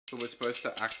So we're supposed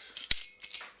to act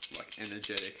like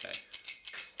energetic, hey?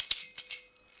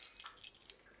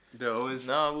 They're always...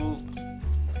 No,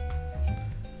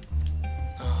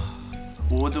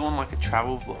 Well, we're doing like a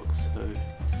travel vlog, so...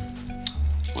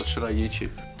 What should I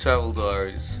YouTube? travel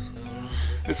diaries.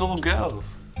 It's all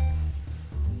girls.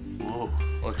 Whoa.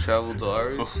 Or travel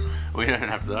diaries. We don't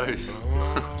have those.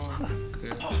 Oh,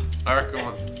 okay. I reckon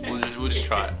we'll just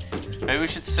try it. Maybe we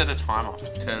should set a timer.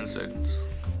 10 seconds.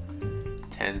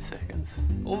 10 seconds.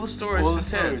 All the stories All the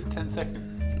for 10. stories, 10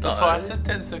 seconds. That's why I said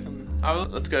 10 seconds.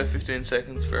 Let's go 15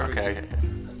 seconds for everything.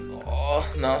 Okay. Oh,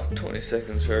 no, 20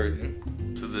 seconds for everything.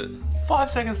 For the 5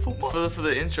 seconds for what? for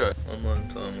the intro. Online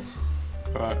timer.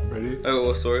 Alright, ready? Oh,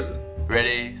 what story is it?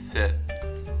 Ready, set,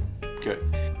 go.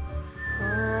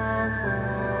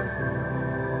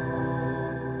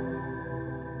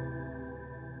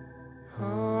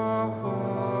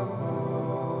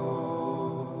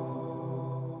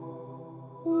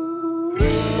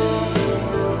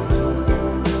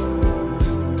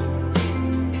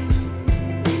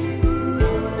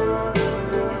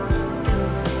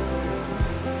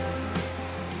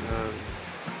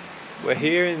 We're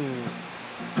here in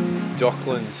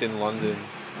Docklands in London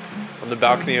on the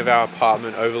balcony of our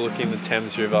apartment overlooking the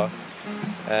Thames River,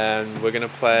 and we're going to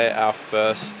play our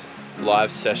first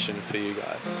live session for you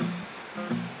guys.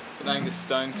 It's an Angus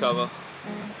Stone cover.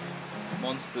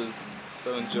 Monsters,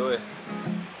 so enjoy.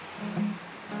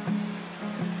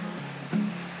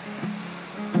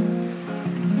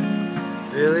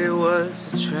 Billy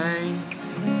was a train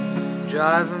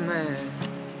driver man.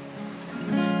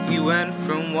 He went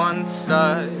from one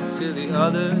side to the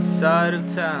other side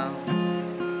of town.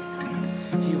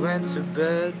 He went to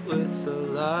bed with the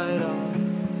light on.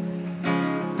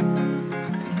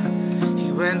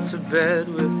 He went to bed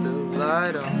with the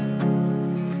light on.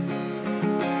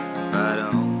 Right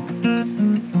on.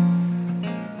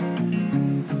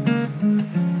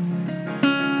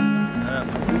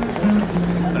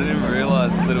 I didn't even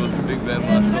realise that it was a big band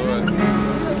when I saw it.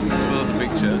 So it was a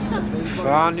big church.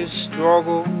 Found his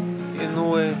struggle in the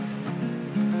way,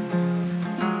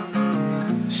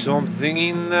 something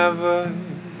he never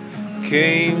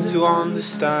came to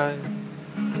understand.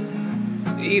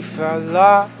 He felt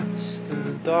lost in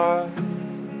the dark,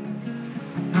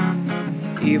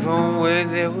 even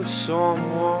when there was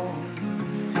someone.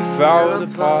 He fell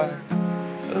apart,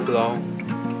 alone,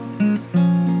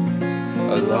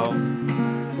 alone,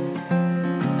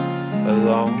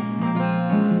 alone,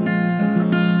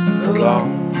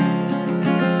 alone.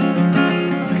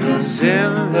 'Cause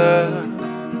in the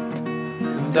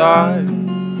dark,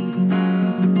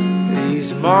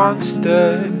 these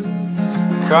monsters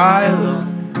cry alone.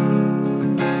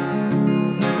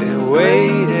 They're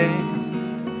waiting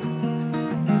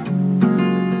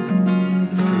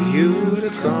for you to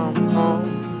come home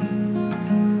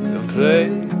and play.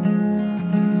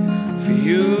 For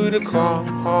you to come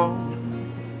home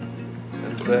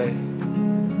and play.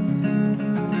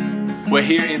 We're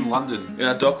here in London. In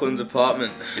our Docklands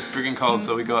apartment. It's freaking cold,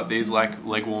 so we got these like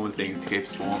leg warmer things to keep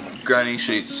us warm. Granny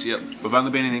sheets, yep. We've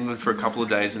only been in England for a couple of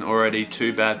days and already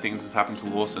 2 bad things have happened to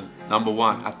Lawson. Number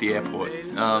 1, at the airport.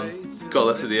 Got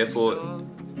left at the airport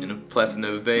in a place I've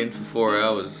never been for 4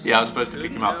 hours. Yeah, I was supposed to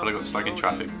pick him up, but I got stuck in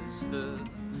traffic.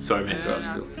 Sorry, man. It's alright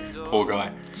still. Poor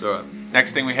guy. It's alright.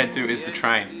 Next thing we head to is the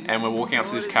train, and we're walking up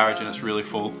to this carriage and it's really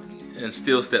full. And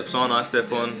Steele steps on, I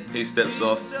step on, he steps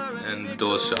off, and the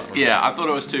door's shut. Yeah, I thought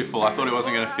it was too full. I thought it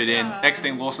wasn't going to fit in. Next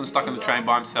thing, Lawson's stuck on the train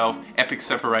by himself. Epic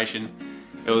separation.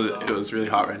 It was really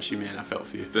heart-wrenching, man. I felt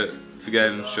for you. But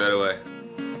forgave him straight away.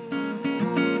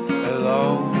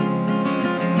 Alone,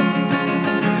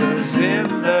 'cause in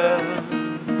the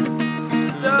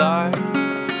dark,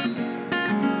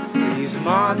 these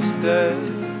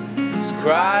monsters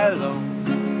cry alone,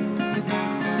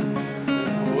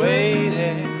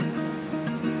 waiting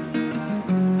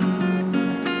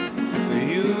for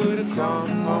you to come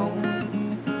home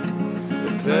to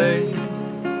play.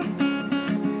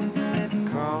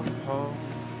 Come home,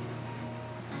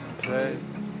 play.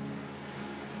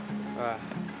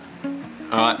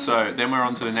 Alright, so then we're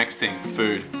on to the next thing,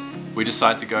 food. We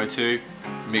decide to go to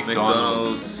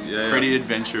McDonald's. Yeah. Pretty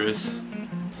adventurous.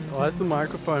 Why is the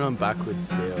microphone on backwards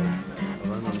still?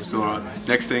 It's alright.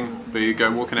 Next thing, we go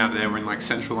walking out there, we're in like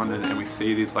central London and we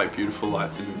see these like beautiful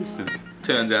lights in the distance.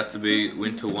 Turns out to be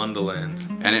Winter Wonderland.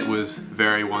 And it was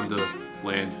very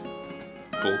wonderland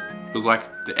full. It was like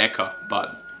the Ekka,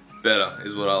 but Better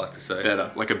is what I like to say.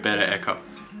 better, like a better Ekka.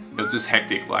 It was just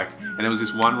hectic, like, and there was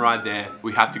this one ride there,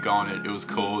 we had to go on it. It was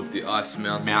called The Ice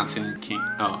Mountain. Mountain King,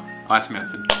 Ice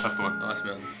Mountain, that's the one. Ice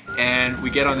Mountain. And we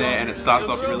get on there and it starts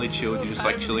off really chilled, you're just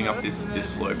like chilling up this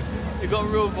slope. It got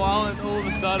real violent all of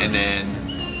a sudden. And then,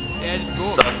 yeah, just boom.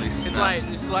 Suddenly It's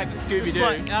snaps. like the Scooby-Doo.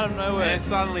 Like out of nowhere. and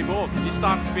suddenly boom, you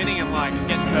start spinning and like, just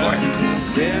gets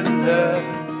It's in the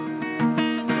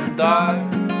dark.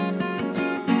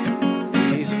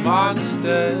 These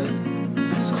monsters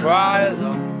cry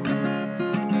alone.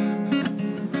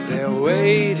 They're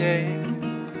waiting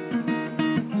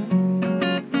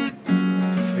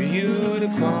for you to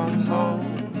come home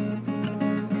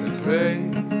and pray.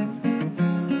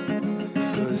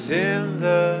 'Cause in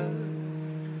the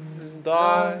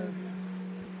dark,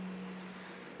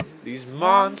 these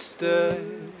monsters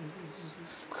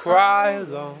cry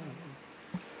alone.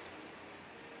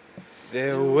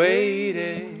 They're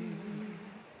waiting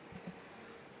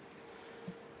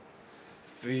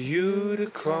for you to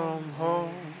come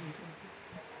home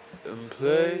and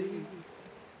play.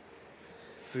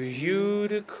 For you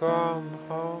to come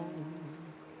home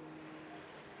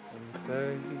and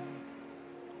play.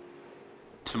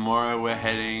 Tomorrow we're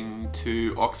heading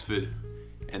to Oxford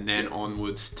and then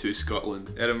onwards to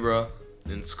Scotland. Edinburgh,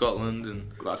 in Scotland,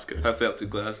 and Glasgow. hopefully up to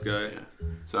Glasgow. Yeah.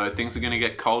 So things are going to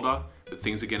get colder, but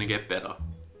things are going to get better.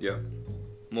 Yeah.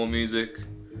 More music,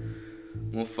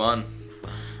 more fun.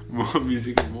 More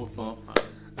music and more fun.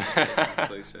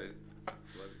 Cliche.